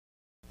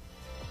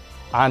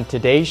On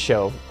today's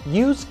show,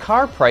 used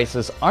car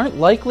prices aren't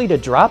likely to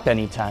drop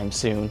anytime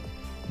soon.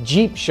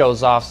 Jeep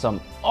shows off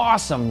some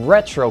awesome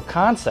retro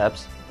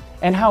concepts,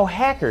 and how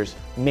hackers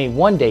may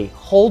one day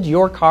hold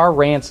your car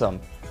ransom.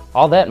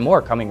 All that and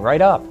more coming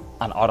right up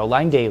on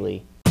Autoline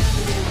Daily.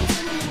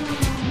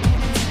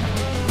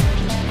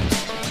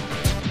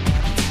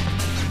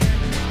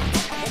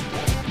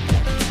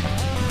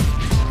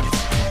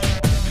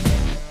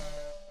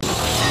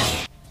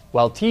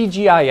 Well,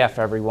 TGIF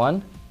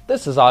everyone,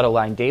 this is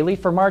Autoline Daily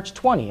for March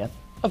 20th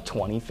of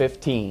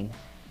 2015.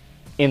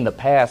 In the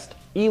past,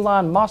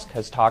 Elon Musk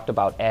has talked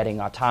about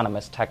adding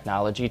autonomous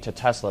technology to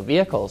Tesla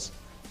vehicles,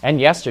 and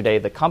yesterday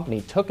the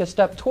company took a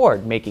step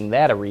toward making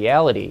that a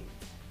reality.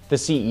 The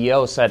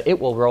CEO said it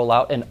will roll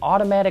out an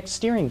automatic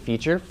steering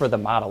feature for the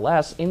Model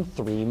S in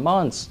 3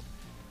 months.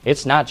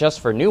 It's not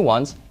just for new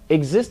ones,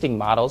 existing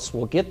models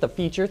will get the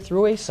feature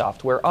through a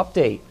software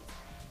update.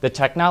 The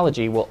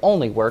technology will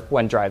only work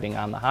when driving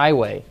on the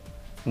highway.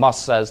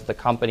 Musk says the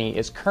company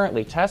is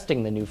currently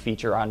testing the new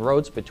feature on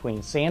roads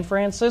between San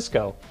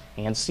Francisco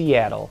and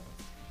Seattle.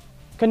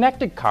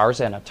 Connected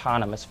cars and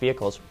autonomous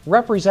vehicles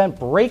represent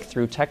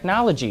breakthrough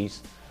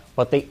technologies,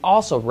 but they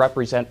also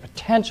represent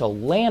potential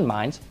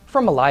landmines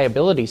from a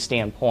liability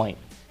standpoint.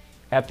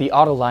 At the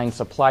Autoline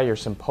Supplier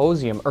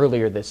Symposium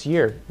earlier this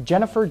year,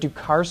 Jennifer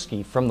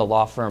Dukarski from the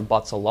law firm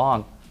Butts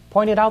Along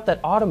pointed out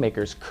that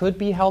automakers could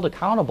be held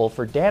accountable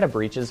for data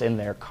breaches in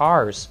their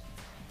cars.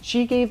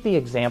 She gave the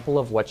example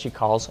of what she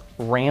calls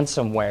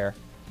ransomware.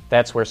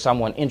 That's where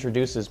someone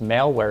introduces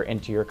malware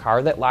into your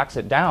car that locks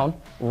it down,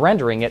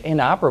 rendering it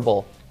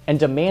inoperable, and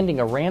demanding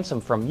a ransom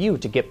from you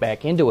to get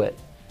back into it.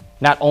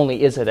 Not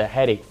only is it a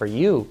headache for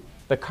you,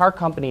 the car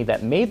company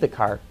that made the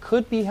car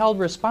could be held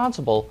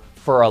responsible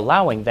for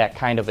allowing that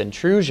kind of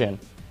intrusion.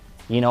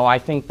 I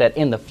think that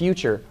in the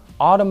future,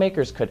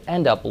 automakers could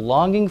end up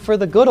longing for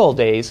the good old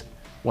days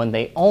when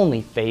they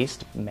only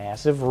faced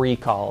massive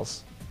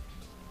recalls.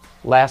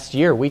 Last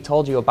year, we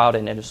told you about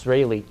an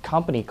Israeli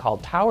company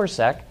called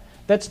TowerSec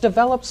that's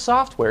developed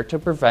software to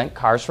prevent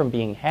cars from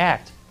being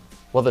hacked.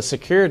 Well, the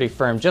security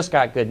firm just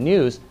got good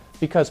news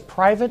because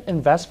private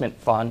investment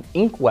fund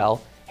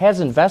Inkwell has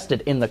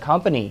invested in the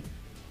company.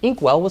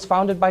 Inkwell was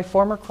founded by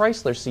former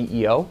Chrysler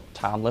CEO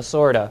Tom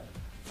Lasorda.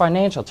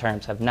 Financial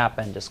terms have not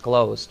been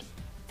disclosed.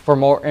 For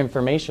more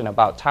information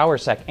about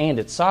TowerSec and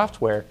its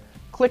software,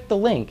 click the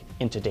link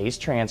in today's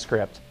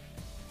transcript.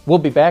 We'll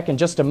be back in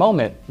just a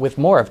moment with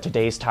more of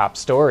today's top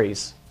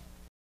stories.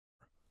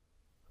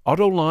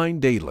 Autoline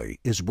Daily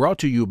is brought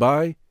to you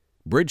by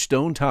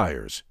Bridgestone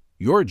Tires,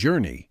 your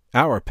journey,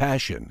 our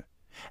passion,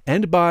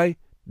 and by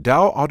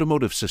Dow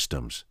Automotive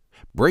Systems,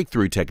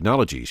 breakthrough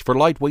technologies for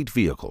lightweight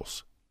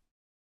vehicles.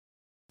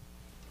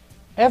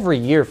 Every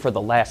year for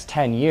the last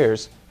 10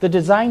 years, the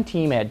design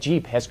team at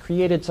Jeep has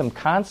created some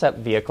concept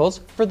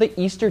vehicles for the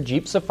Easter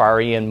Jeep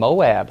Safari in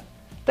Moab.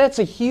 That's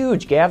a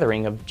huge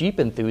gathering of Jeep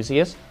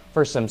enthusiasts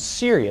for some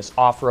serious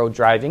off-road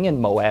driving in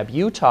Moab,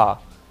 Utah.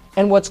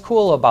 And what's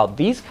cool about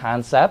these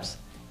concepts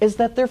is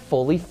that they're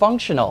fully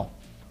functional.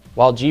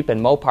 While Jeep and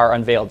Mopar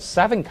unveiled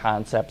 7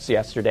 concepts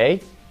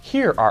yesterday,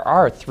 here are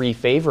our 3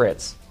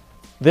 favorites.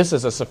 This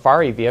is a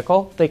safari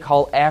vehicle they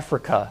call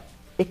Africa.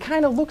 It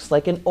kind of looks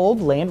like an old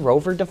Land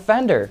Rover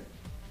Defender.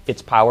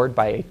 It's powered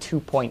by a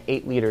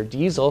 2.8-liter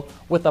diesel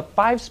with a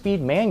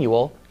 5-speed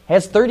manual,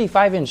 has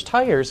 35-inch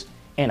tires,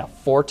 and a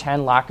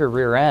 410 locker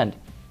rear end.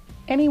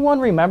 Anyone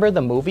remember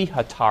the movie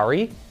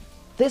Hatari?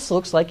 This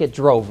looks like it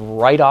drove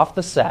right off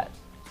the set.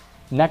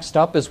 Next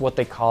up is what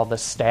they call the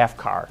staff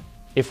car.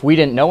 If we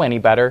didn't know any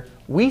better,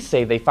 we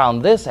say they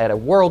found this at a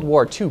World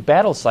War II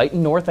battle site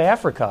in North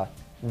Africa.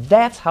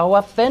 That's how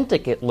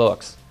authentic it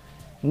looks.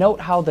 Note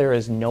how there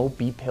is no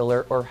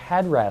B-pillar or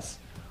headrest,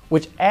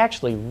 which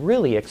actually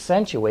really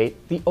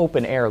accentuate the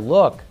open-air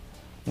look.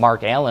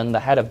 Mark Allen, the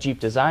head of Jeep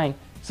Design,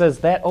 says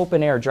that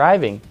open-air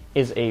driving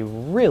is a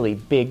really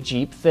big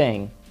Jeep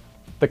thing.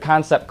 The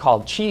concept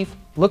called Chief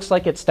looks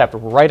like it stepped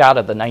right out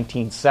of the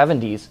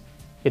 1970s.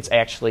 It's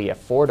actually a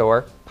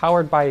 4-door,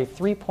 powered by a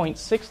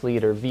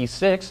 3.6-liter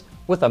V6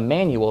 with a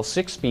manual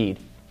 6-speed.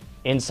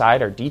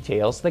 Inside are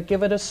details that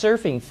give it a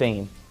surfing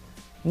theme.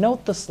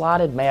 Note the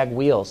slotted mag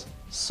wheels,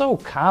 so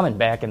common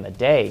back in the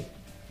day.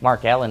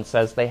 Mark Allen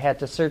says they had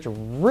to search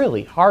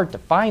really hard to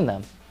find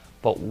them,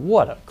 but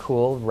what a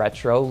cool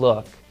retro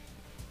look.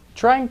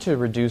 Trying to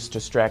reduce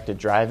distracted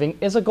driving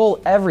is a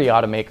goal every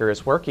automaker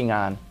is working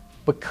on.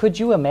 But could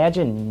you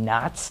imagine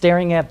not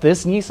staring at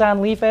this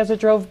Nissan Leaf as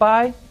it drove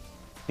by?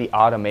 The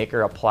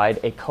automaker applied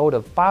a coat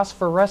of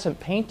phosphorescent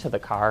paint to the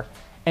car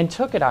and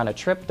took it on a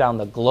trip down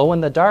the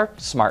glow-in-the-dark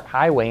smart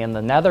highway in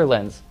the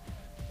Netherlands.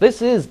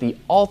 This is the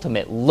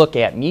ultimate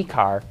look-at-me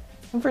car,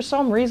 and for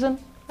some reason,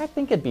 I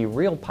think it'd be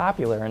real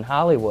popular in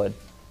Hollywood.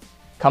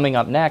 Coming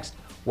up next,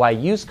 why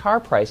used car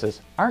prices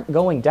aren't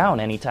going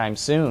down anytime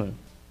soon.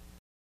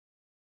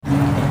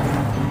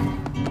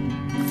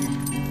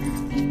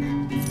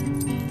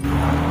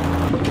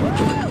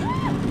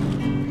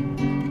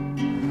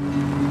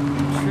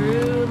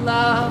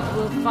 Love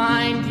will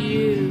find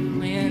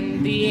you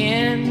in the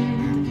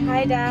end.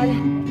 Hi, Dad.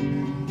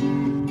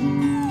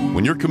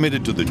 When you're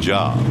committed to the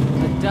job,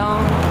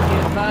 Don't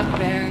give up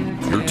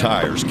and your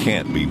tires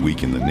can't be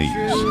weak in the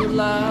knees. true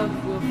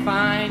love will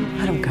find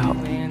Let 'em go.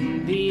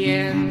 in the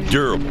end.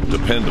 Durable,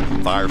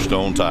 dependable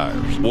Firestone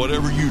tires.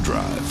 Whatever you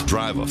drive,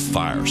 drive a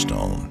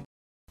Firestone.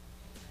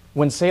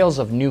 When sales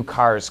of new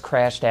cars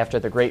crashed after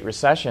the Great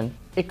Recession,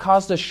 it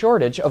caused a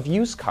shortage of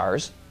used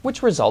cars,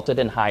 which resulted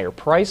in higher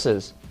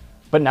prices.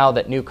 But now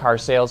that new car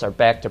sales are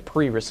back to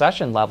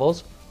pre-recession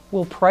levels,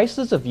 will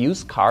prices of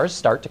used cars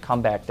start to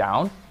come back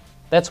down?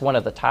 That's one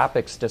of the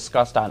topics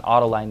discussed on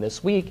Autoline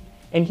this week,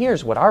 and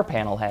here's what our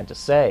panel had to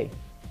say.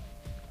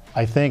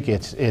 I think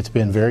it's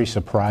been very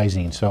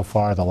surprising so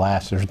far.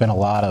 There's been a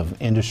lot of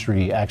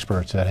industry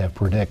experts that have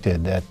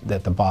predicted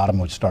that the bottom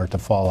would start to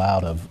fall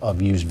out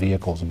of used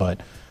vehicles, but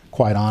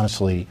quite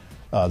honestly,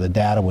 the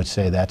data would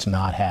say that's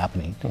not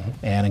happening.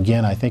 And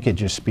again, I think it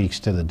just speaks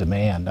to the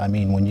demand. I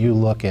mean, when you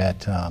look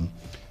at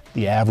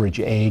the average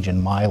age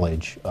and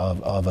mileage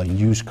of a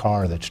used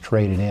car that's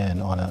traded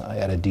in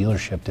at a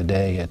dealership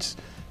today, it's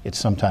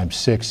sometimes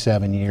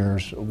 6-7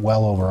 years,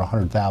 well over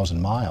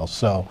 100,000 miles.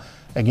 So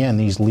again,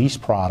 these lease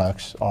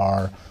products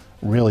are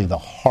really the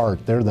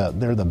heart. They're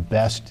the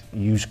best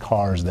used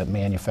cars that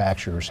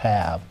manufacturers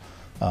have.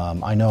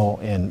 I know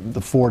in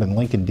the Ford and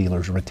Lincoln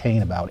dealers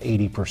retain about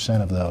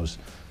 80% of those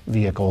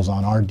vehicles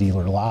on our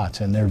dealer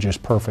lots, and they're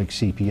just perfect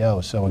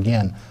CPO. So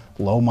again,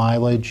 low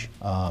mileage,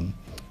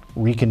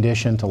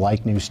 reconditioned to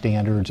like new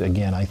standards.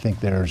 Again, I think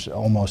there's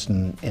almost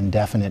an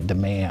indefinite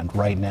demand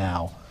right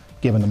now,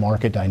 given the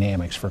market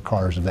dynamics for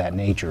cars of that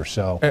nature.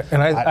 So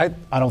And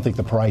I don't think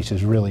the price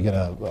is really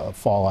going to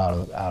fall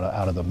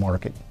out of the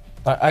market.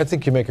 I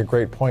think you make a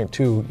great point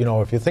too. You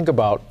know, if you think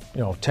about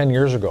 10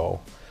 years ago,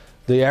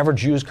 the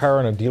average used car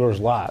on a dealer's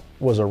lot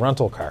was a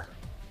rental car,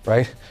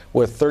 right?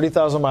 With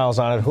 30,000 miles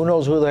on it. Who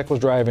knows who the heck was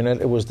driving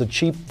it? It was the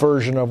cheap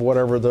version of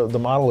whatever the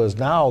model is.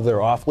 Now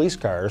they're off-lease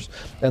cars,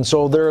 and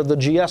so they're the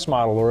GS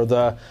model or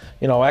the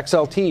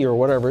XLT or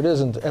whatever it is,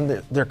 and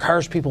they're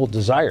cars people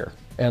desire.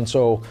 And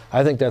so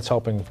I think that's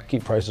helping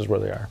keep prices where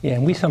they are. Yeah,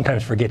 and we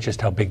sometimes forget just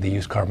how big the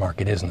used car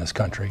market is in this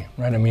country,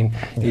 right? I mean,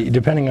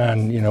 depending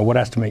on what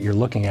estimate you're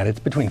looking at, it's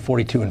between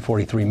 42 and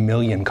 43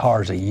 million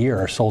cars a year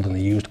are sold in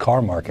the used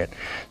car market.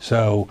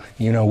 So,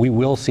 we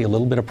will see a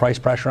little bit of price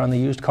pressure on the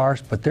used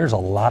cars, but there's a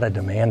lot of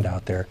demand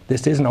out there.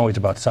 This isn't always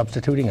about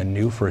substituting a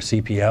new for a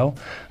CPO.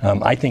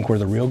 I think where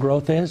the real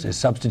growth is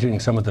substituting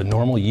some of the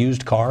normal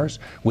used cars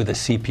with a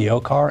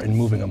CPO car and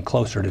moving them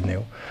closer to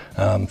new.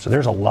 So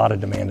there's a lot of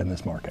demand in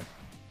this market.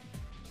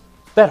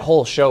 That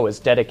whole show is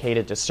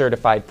dedicated to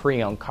certified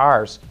pre-owned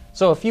cars,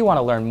 so if you want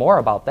to learn more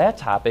about that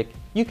topic,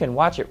 you can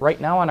watch it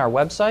right now on our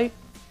website,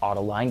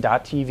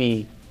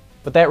 Autoline.tv.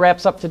 But that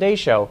wraps up today's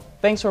show.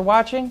 Thanks for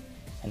watching,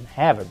 and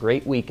have a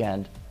great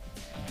weekend.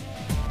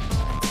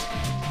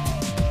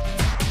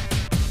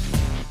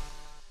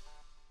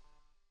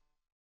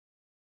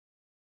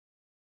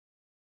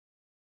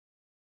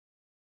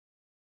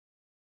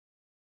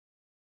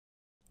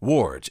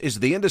 Ward's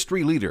is the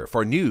industry leader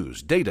for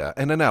news, data,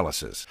 and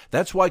analysis.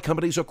 That's why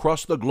companies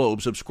across the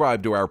globe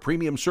subscribe to our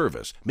premium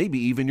service, maybe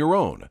even your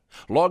own.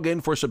 Log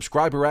in for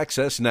subscriber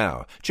access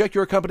now. Check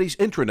your company's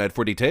intranet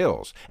for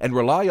details, and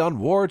rely on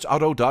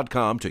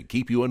wardsauto.com to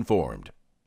keep you informed.